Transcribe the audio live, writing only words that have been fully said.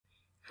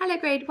Hello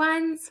grade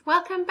ones,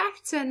 welcome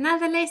back to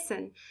another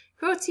lesson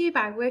brought to you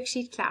by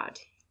WorksheetCloud.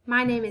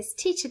 My name is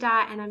Teacher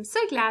Di and I'm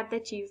so glad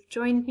that you've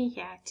joined me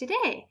here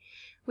today.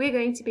 We're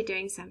going to be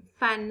doing some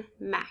fun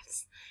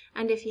maths,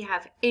 and if you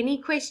have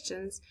any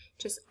questions,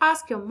 just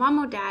ask your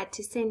mom or dad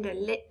to send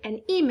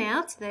an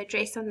email to the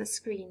address on the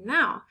screen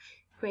now,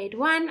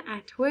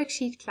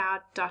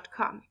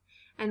 grade1@worksheetcloud.com,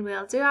 and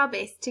we'll do our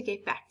best to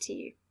get back to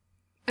you.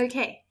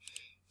 Okay.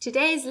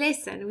 Today's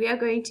lesson, we are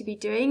going to be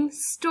doing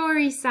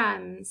story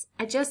sums.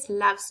 I just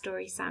love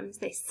story sums.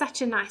 They're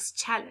such a nice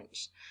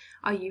challenge.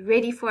 Are you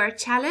ready for a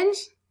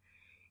challenge?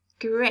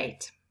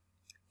 Great.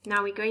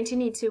 Now we're going to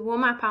need to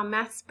warm up our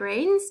maths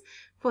brains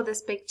for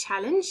this big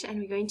challenge, and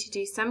we're going to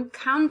do some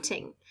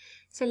counting.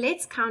 So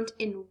let's count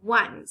in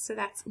one. So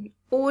that's an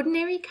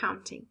ordinary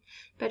counting.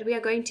 But we are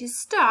going to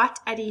start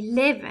at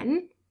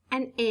 11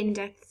 and end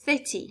at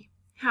 30.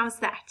 How's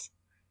that?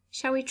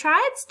 Shall we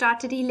try it?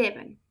 Start at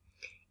 11.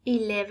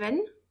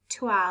 11,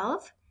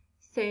 12,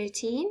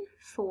 13,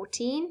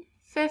 14,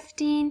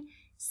 15,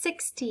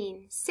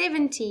 16,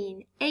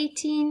 17,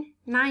 18,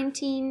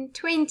 19,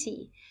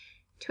 20,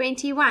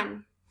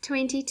 21,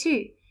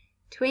 22,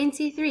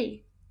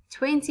 23,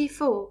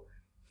 24,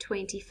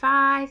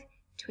 25,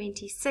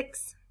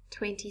 26,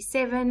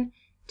 27,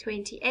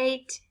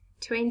 28,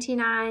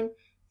 29,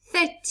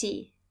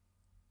 30.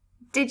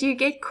 Did you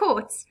get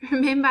caught?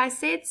 Remember I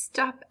said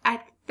stop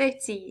at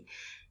 30.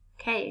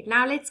 Okay,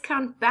 now let's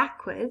count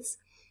backwards,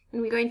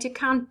 and we're going to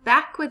count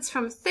backwards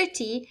from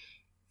 30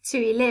 to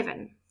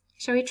 11.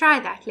 Shall we try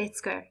that?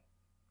 Let's go.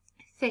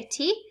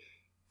 30,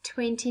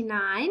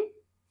 29,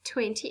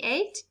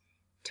 28,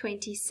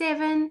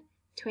 27,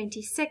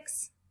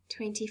 26,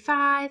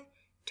 25,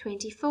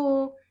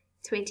 24,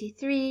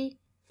 23,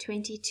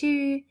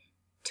 22,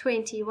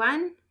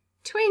 21,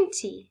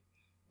 20,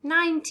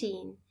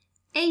 19,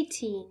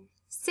 18,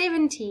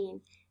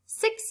 17,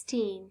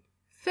 16,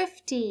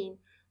 15,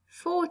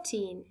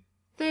 14,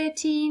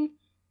 13,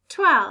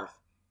 12,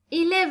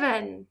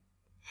 11.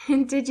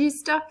 Did you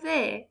stop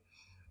there?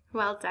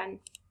 Well done.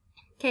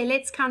 Okay,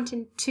 let's count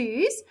in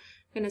twos.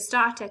 We're going to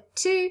start at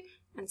 2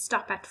 and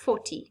stop at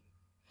 40.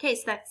 Okay,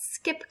 so that's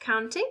skip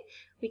counting.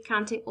 We're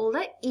counting all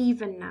the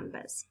even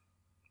numbers.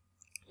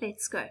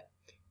 Let's go.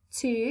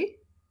 2,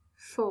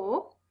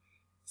 4,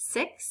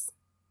 6,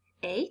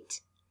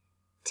 8,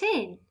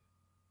 10,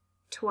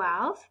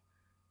 12,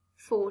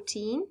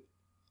 14,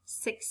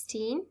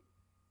 16,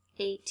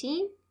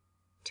 18,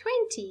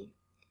 20,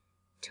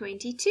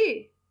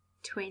 22,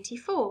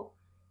 24,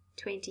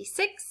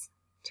 26,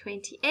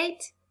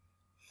 28,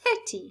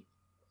 30,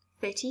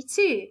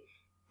 32,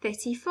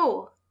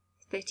 34,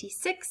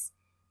 36,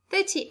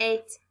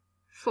 38,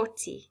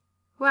 40.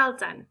 Well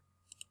done.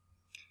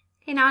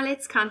 Okay, now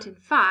let's count in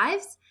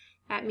fives.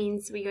 That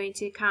means we're going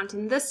to count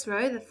in this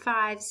row, the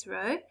fives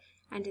row,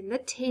 and in the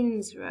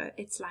tens row.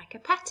 It's like a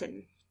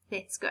pattern.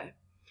 Let's go.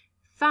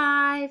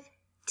 5,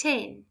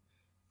 10,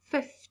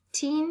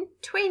 15,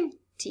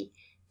 20,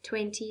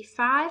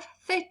 25,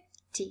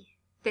 30,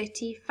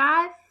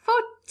 35,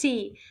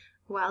 40.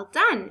 Well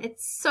done.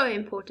 It's so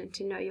important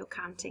to know your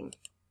counting.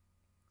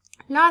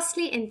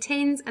 Lastly, in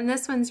tens, and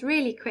this one's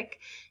really quick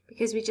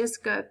because we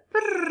just go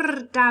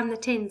down the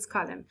tens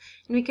column.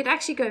 And we could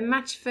actually go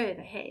much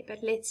further, hey,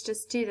 but let's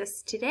just do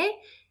this today.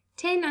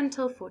 10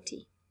 until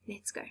 40.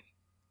 Let's go.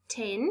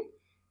 10,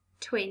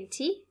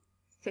 20,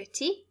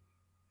 30,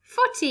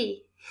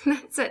 40.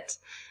 That's it.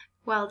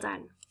 Well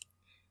done.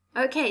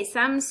 Okay,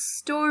 some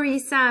story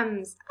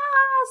sums.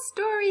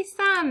 Story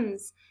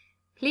sums.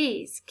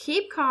 Please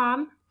keep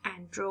calm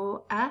and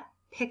draw a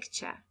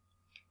picture.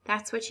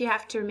 That's what you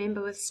have to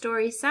remember with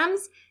story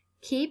sums.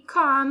 Keep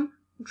calm,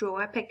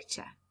 draw a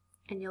picture,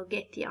 and you'll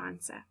get the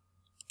answer.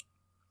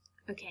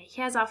 Okay,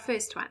 here's our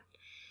first one.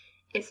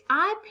 If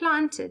I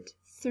planted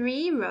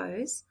 3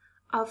 rows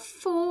of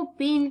 4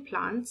 bean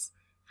plants,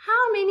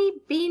 how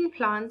many bean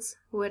plants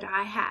would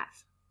I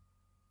have?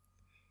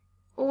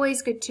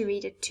 Always good to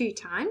read it 2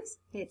 times.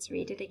 Let's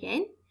read it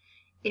again.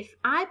 If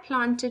I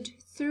planted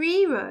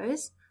 3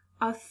 rows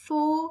of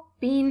 4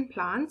 bean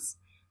plants,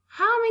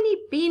 how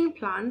many bean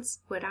plants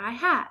would I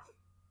have?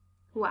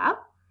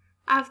 Well,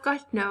 I've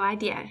got no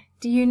idea.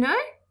 Do you know?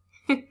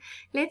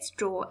 Let's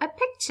draw a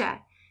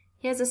picture.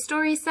 Here's a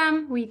story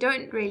sum we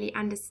don't really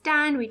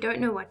understand. We don't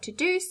know what to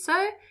do,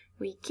 so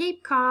we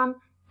keep calm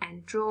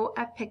and draw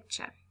a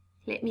picture.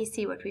 Let me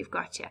see what we've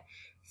got here.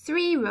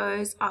 3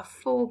 rows of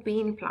 4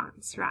 bean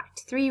plants. Right,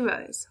 3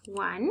 rows.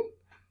 1,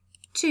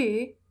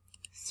 2,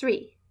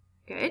 3.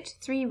 Good.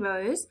 3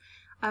 rows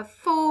of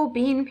 4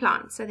 bean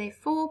plants. So there are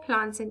 4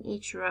 plants in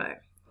each row.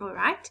 All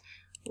right.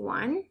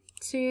 1,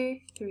 2,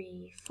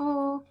 3,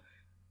 4.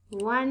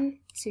 1,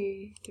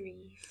 2,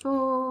 3,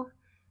 4.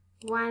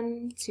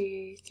 1,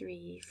 2,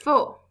 3,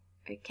 4.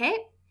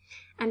 Okay.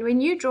 And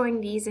when you're drawing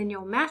these in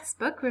your maths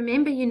book,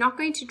 remember you're not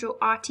going to draw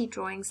arty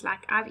drawings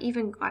like I've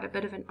even got a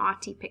bit of an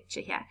arty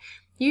picture here.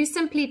 You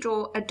simply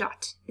draw a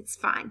dot. It's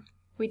fine.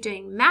 We're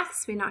doing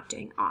maths, we're not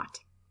doing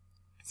art.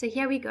 So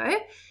here we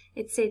go.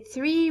 It said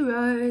 3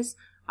 rows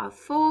of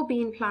 4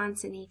 bean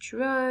plants in each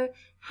row.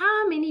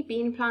 How many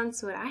bean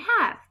plants would I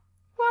have?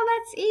 Well,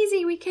 that's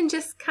easy. We can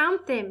just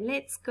count them.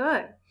 Let's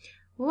go.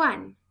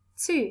 1,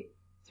 2,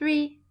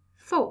 3,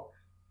 4,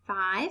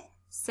 5,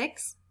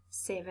 6,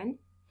 7,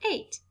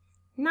 8,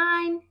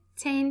 9,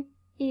 10,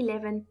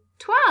 11,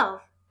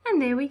 12.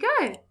 And there we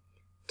go.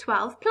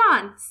 12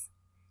 plants.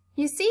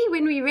 You see,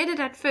 when we read it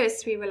at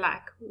first, we were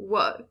like,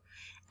 whoa.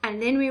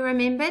 And then we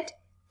remembered,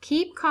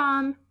 keep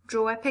calm,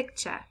 draw a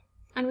picture.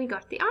 And we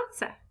got the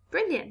answer.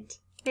 Brilliant.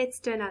 Let's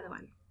do another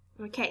one.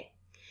 Okay.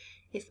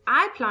 If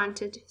I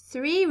planted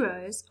 3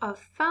 rows of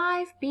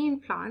 5 bean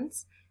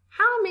plants,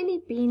 how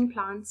many bean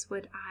plants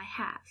would I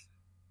have?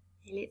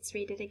 Let's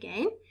read it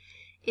again.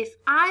 If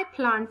I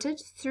planted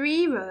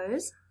 3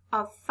 rows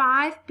of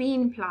 5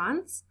 bean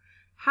plants,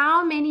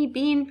 how many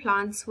bean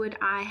plants would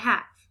I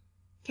have?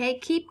 Okay,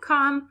 keep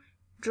calm,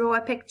 draw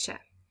a picture.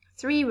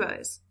 3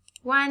 rows.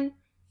 1,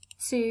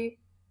 2,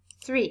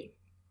 3.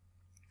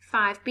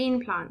 5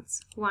 bean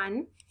plants.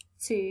 1,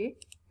 2,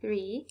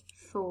 3,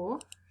 4,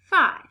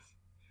 5.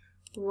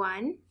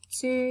 1,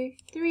 2,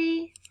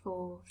 3,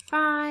 4,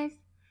 5.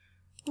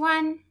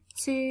 1,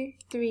 2,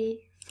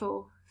 3,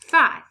 4,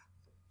 5.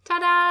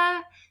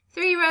 Ta-da!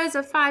 3 rows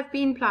of 5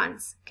 bean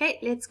plants. Okay,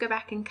 let's go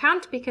back and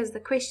count because the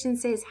question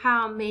says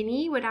how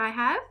many would I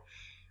have?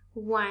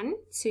 1,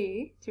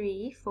 2,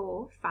 3,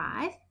 4,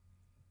 5,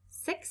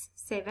 6,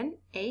 7,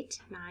 8,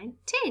 9,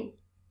 10,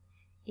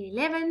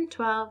 11,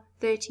 12,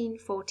 13,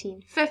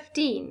 14,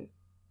 15.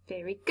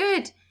 Very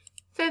good.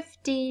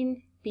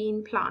 15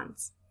 bean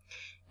plants.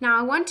 Now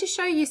I want to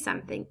show you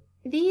something.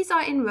 These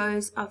are in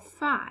rows of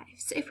 5.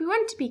 So if we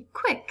want to be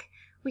quick,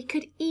 we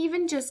could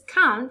even just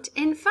count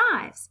in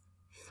 5s.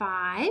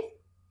 5,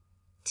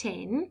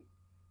 10,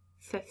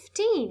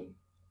 15.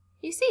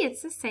 You see,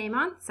 it's the same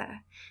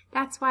answer.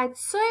 That's why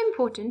it's so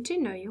important to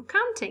know your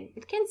counting.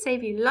 It can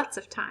save you lots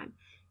of time.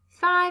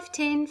 5,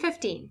 10,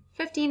 15.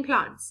 15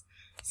 plants.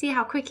 See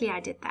how quickly I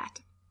did that.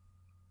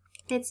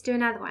 Let's do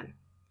another one.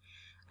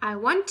 I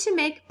want to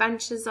make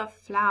bunches of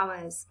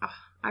flowers. Oh,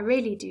 I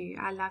really do.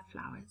 I love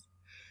flowers.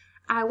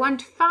 I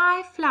want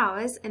 5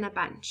 flowers in a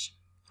bunch.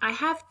 I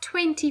have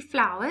 20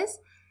 flowers.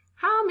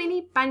 How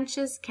many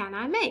bunches can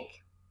I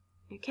make?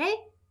 Okay,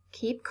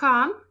 keep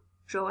calm.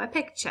 Draw a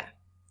picture.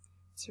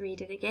 Let's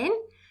read it again.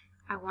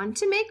 I want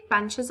to make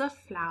bunches of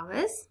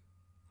flowers.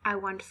 I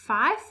want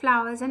 5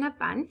 flowers in a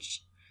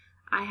bunch.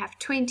 I have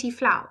 20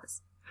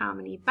 flowers. How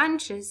many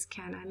bunches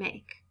can I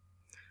make?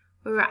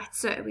 Right,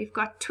 so we've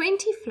got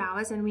 20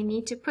 flowers and we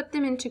need to put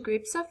them into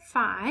groups of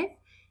 5.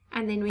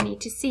 And then we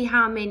need to see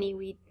how many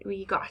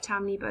we got, how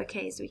many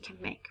bouquets we can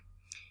make.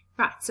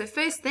 Right, so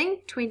first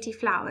thing, 20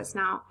 flowers.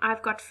 Now,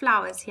 I've got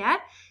flowers here,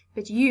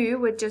 but you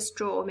would just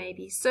draw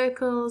maybe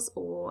circles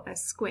or a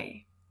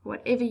square.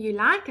 Whatever you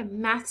like, a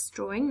maths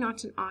drawing,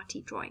 not an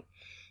arty drawing.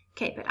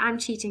 Okay, but I'm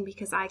cheating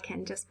because I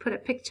can just put a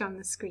picture on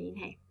the screen.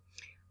 Hey,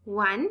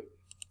 1,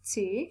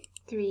 2,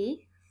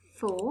 3,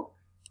 4,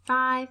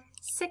 5,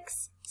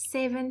 6,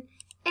 7,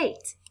 8,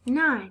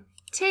 9,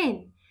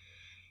 10,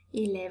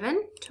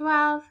 11,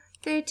 12,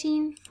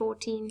 13,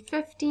 14,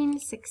 15,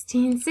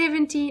 16,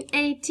 17,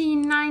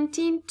 18,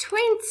 19,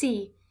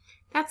 20.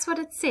 That's what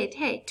it said.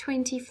 Hey,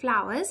 20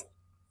 flowers.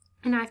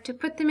 And I have to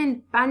put them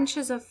in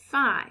bunches of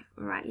 5.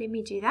 All right, let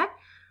me do that.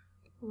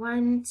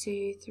 1,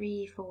 2,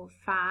 3, 4,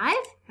 5.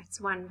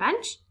 That's one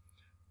bunch.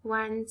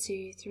 1,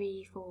 2,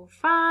 3, 4,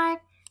 5.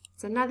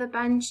 That's another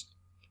bunch.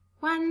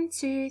 1,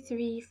 2,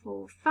 3,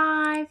 4,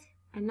 5.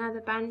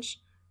 Another bunch.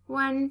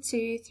 1,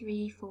 2,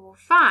 3, 4,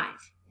 5.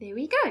 There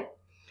we go.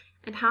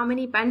 And how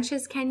many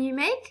bunches can you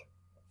make?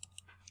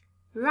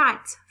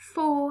 Right,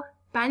 4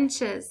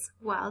 bunches.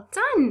 Well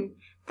done.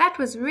 That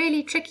was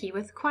really tricky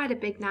with quite a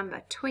big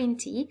number,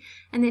 20.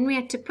 And then we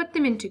had to put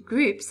them into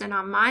groups and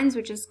our minds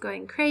were just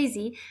going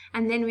crazy.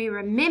 And then we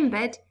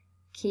remembered,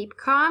 keep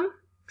calm,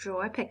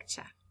 draw a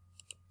picture.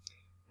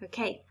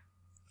 Okay,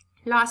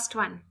 last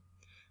one.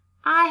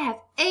 I have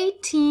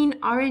 18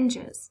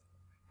 oranges.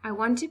 I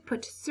want to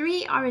put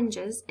 3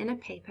 oranges in a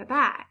paper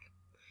bag.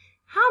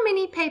 How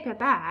many paper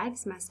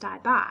bags must I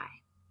buy?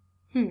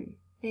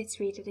 Let's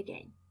read it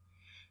again.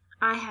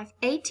 I have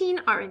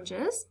 18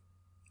 oranges.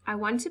 I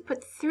want to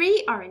put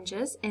 3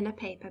 oranges in a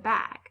paper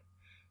bag.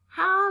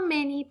 How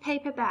many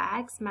paper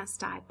bags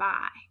must I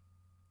buy?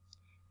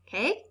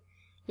 Okay,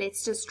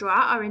 let's just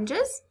draw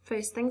oranges.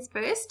 First things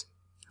first.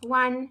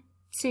 1,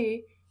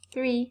 2,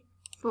 3,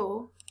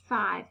 4,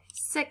 5,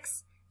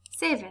 6,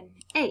 7,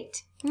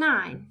 8,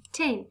 9,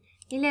 10,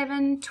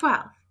 11,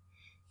 12.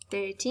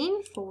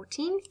 13,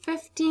 14,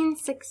 15,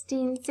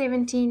 16,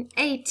 17,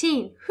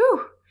 18.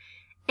 Whew!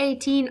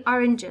 18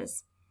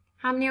 oranges.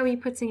 How many are we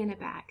putting in a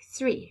bag?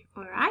 3.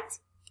 All right.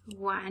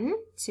 1,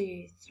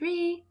 2,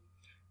 3.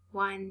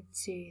 1,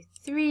 2,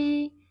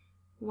 3.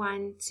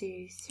 1,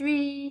 2,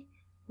 3.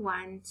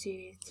 1,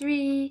 2,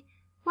 3.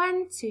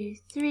 1, 2,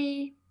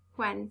 3.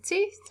 1,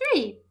 2,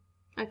 3.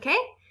 Okay.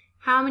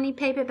 How many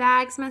paper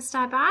bags must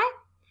I buy?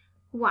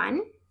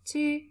 1,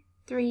 2,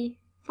 3,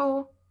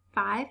 4,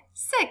 5,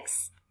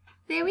 6.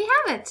 There we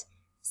have it.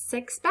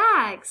 6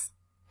 bags.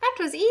 That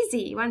was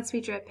easy once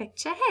we drew a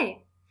picture,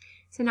 hey?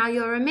 So now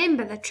you'll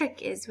remember the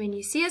trick is when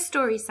you see a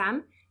story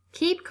sum,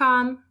 keep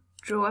calm,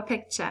 draw a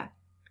picture.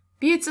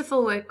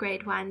 Beautiful work,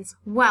 grade 1s.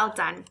 Well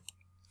done.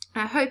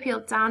 I hope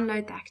you'll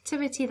download the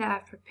activity that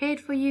I've prepared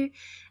for you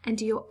and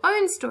do your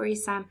own story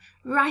sum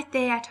right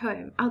there at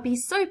home. I'll be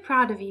so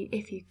proud of you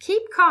if you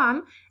keep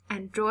calm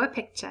and draw a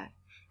picture.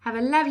 Have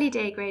a lovely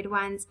day, grade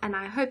 1s, and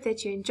I hope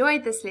that you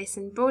enjoyed this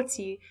lesson brought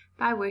to you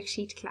by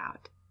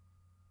WorksheetCloud.